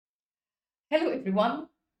Hello, everyone.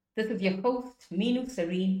 This is your host, Meenu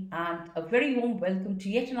Serene, and a very warm welcome to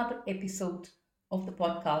yet another episode of the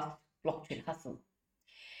podcast Blockchain Hustle.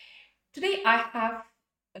 Today, I have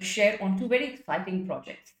a share on two very exciting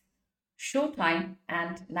projects, Showtime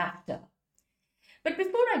and NAFTA. But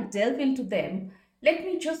before I delve into them, let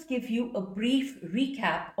me just give you a brief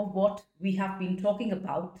recap of what we have been talking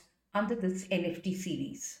about under this NFT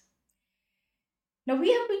series. Now,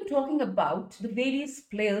 we have been talking about the various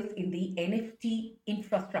players in the NFT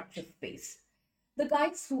infrastructure space, the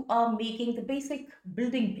guys who are making the basic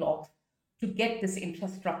building blocks to get this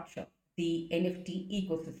infrastructure, the NFT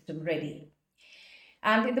ecosystem ready.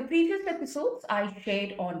 And in the previous episodes, I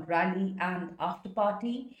shared on Rally and After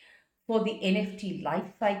Party for the NFT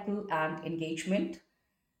life cycle and engagement,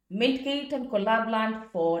 Mintgate and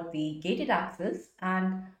Collabland for the gated access,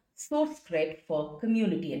 and SourceCred for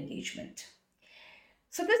community engagement.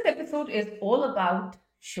 So, this episode is all about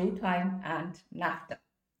Showtime and NAFTA.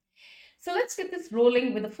 So, let's get this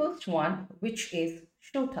rolling with the first one, which is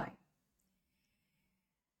Showtime.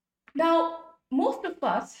 Now, most of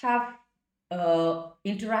us have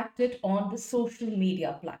interacted on the social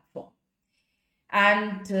media platform.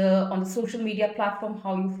 And on the social media platform,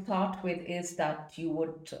 how you start with is that you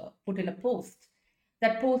would put in a post.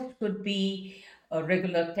 That post could be a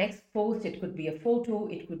regular text post, it could be a photo,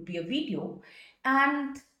 it could be a video.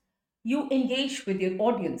 And you engage with your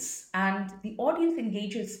audience, and the audience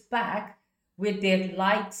engages back with their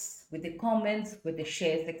likes, with their comments, with their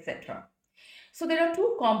shares, etc. So there are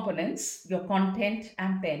two components, your content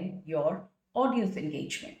and then your audience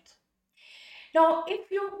engagement. Now, if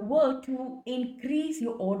you were to increase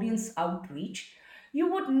your audience outreach,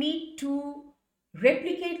 you would need to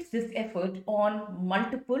replicate this effort on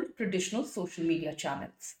multiple traditional social media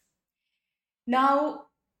channels. Now,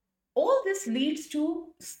 all this leads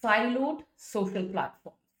to siloed social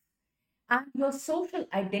platforms. And your social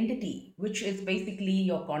identity, which is basically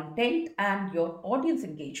your content and your audience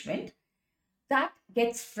engagement, that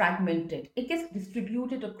gets fragmented. It gets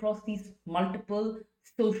distributed across these multiple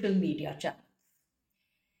social media channels.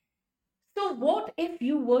 So, what if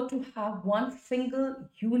you were to have one single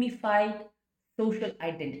unified social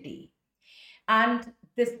identity and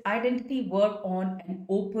this identity work on an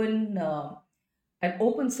open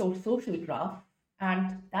source social graph,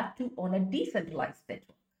 and that too on a decentralized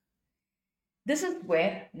network? This is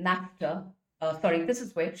where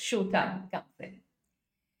Showtime comes in.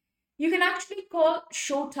 You can actually call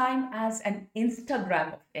Showtime as an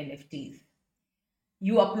Instagram of NFTs.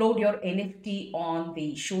 You upload your NFT on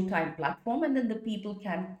the Showtime platform, and then the people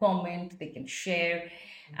can comment, they can share,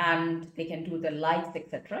 and they can do the likes,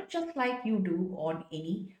 etc., just like you do on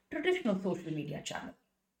any traditional social media channel.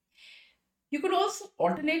 You could also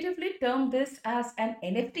alternatively term this as an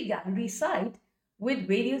NFT gallery site with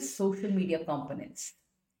various social media components.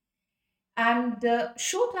 And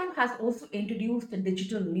Showtime has also introduced a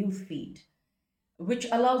digital news feed, which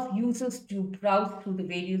allows users to browse through the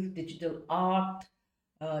various digital art.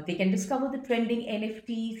 They can discover the trending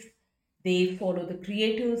NFTs, they follow the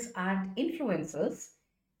creators and influencers,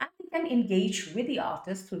 and they can engage with the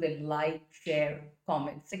artists through their like, share,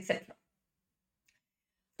 comments, etc.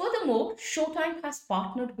 Furthermore, Showtime has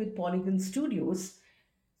partnered with Polygon Studios,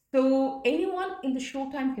 so anyone in the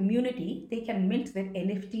Showtime community, they can mint their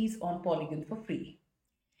NFTs on Polygon for free.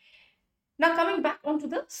 Now, coming back onto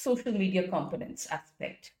the social media components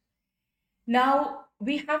aspect. Now,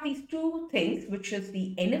 we have these two things, which is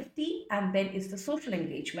the NFT and then is the social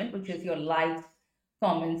engagement, which is your likes,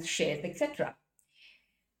 comments, shares, etc.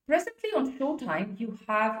 Presently on Showtime, you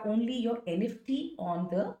have only your NFT on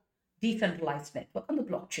the decentralized network, on the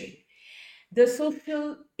blockchain. The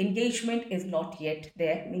social engagement is not yet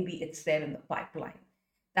there. Maybe it's there in the pipeline.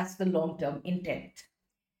 That's the long term intent.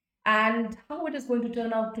 And how it is going to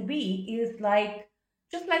turn out to be is like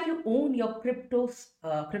just like you own your crypto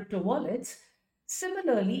wallets,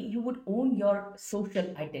 similarly you would own your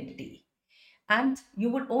social identity, and you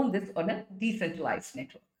would own this on a decentralized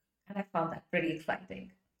network. And I found that pretty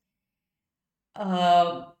exciting.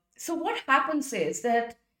 So what happens is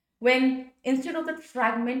that when instead of that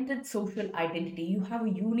fragmented social identity, you have a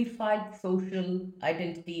unified social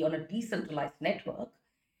identity on a decentralized network,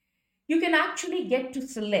 you can actually get to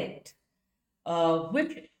select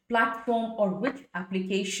which platform or which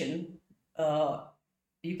application uh,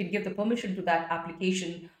 you can give the permission to that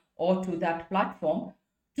application or to that platform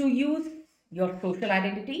to use your social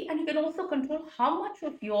identity, and you can also control how much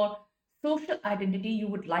of your social identity you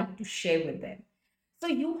would like to share with them. So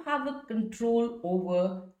you have a control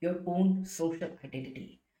over your own social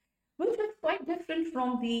identity, which is quite different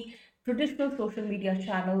from the traditional social media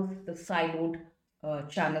channels, the siloed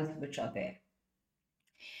channels which are there.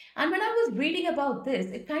 And when I was reading about this,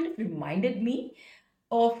 it kind of reminded me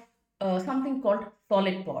of something called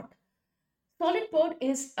SolidPod. SolidPod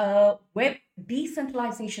is a web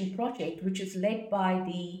decentralization project which is led by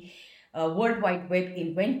the World Wide Web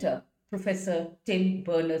inventor, Professor Tim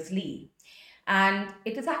Berners-Lee. And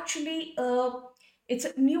it is actually it's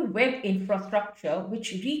a new web infrastructure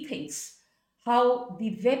which rethinks how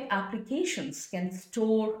the web applications can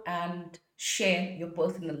store and share your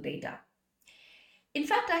personal data. In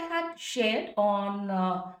fact, I had shared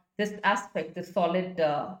on this aspect, the solid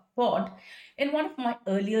pod, in one of my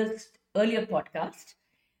earlier podcasts.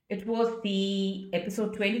 It was the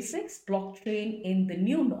episode 26, Blockchain in the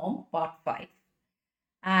New Norm, part 5.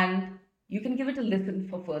 And you can give it a listen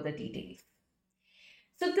for further details.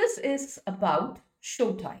 So this is about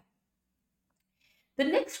Showtime. The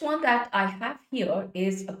next one that I have here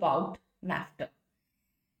is about NAFTA.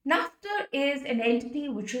 NAFTA is an entity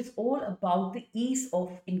which is all about the ease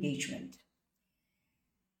of engagement.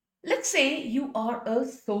 Let's say you are a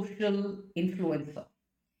social influencer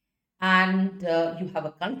and you have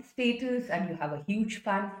a cult status and you have a huge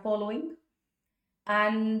fan following.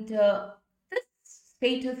 And this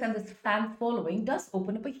status and this fan following does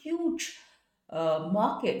open up a huge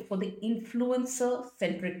market for the influencer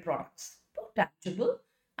centric products, both tangible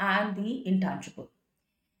and the intangible.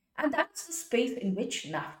 And that's the space in which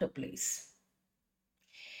NAFTA plays.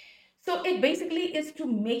 So it basically is to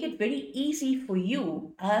make it very easy for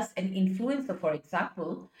you as an influencer, for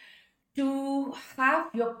example, to have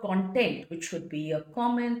your content, which should be a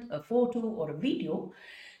comment, a photo, or a video,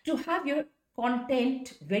 to have your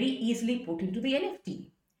content very easily put into the NFT.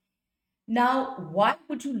 Now, why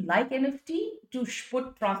would you like NFT? To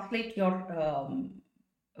translate your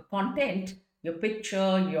content, your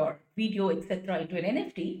picture, your video, etc., into an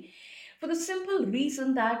NFT, for the simple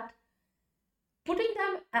reason that putting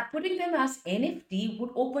them as NFT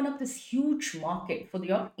would open up this huge market for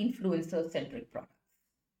your influencer centric product.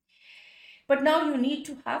 But now you need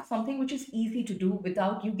to have something which is easy to do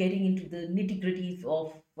without you getting into the nitty gritties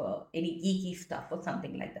of any geeky stuff or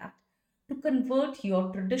something like that, to convert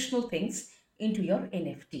your traditional things into your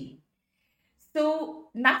NFT. So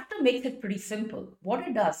NAFTA makes it pretty simple. What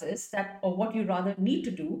it does is that, or what you rather need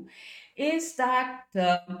to do, is that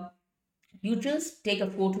you just take a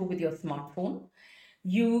photo with your smartphone,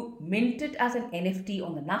 you mint it as an NFT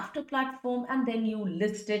on the NAFTA platform, and then you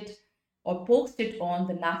list it or post it on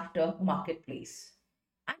the NAFTA marketplace.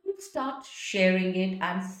 And you start sharing it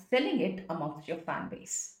and selling it amongst your fan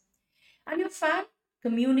base. And your fan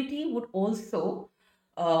community would also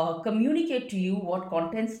communicate to you what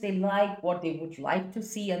contents they like, what they would like to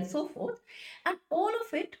see, and so forth. And all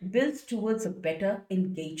of it builds towards a better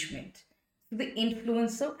engagement to the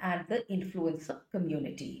influencer and the influencer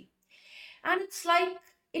community. And it's like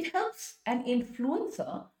it helps an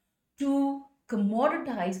influencer to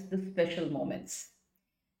commoditize the special moments.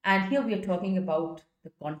 And here we are talking about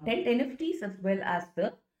the content NFTs as well as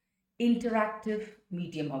the interactive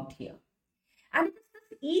medium out here. And it is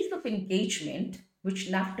this ease of engagement which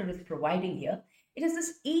NAFTA is providing here. It is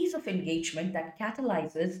this ease of engagement that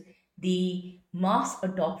catalyzes the mass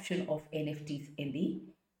adoption of NFTs in the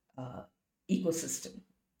uh, ecosystem.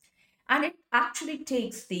 And it actually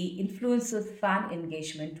takes the influencer's fan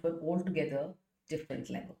engagement to an altogether different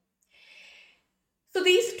level. So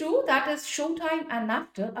these two, that is Showtime and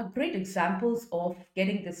NAFTA, are great examples of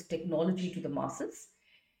getting this technology to the masses.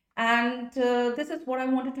 And this is what I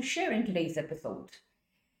wanted to share in today's episode.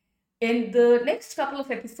 In the next couple of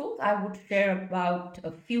episodes, I would share about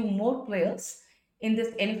a few more players in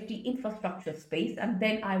this NFT infrastructure space, and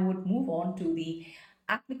then I would move on to the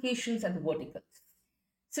applications and the verticals.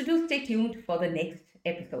 So do stay tuned for the next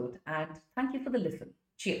episode, and thank you for the listen.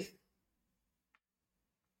 Cheers.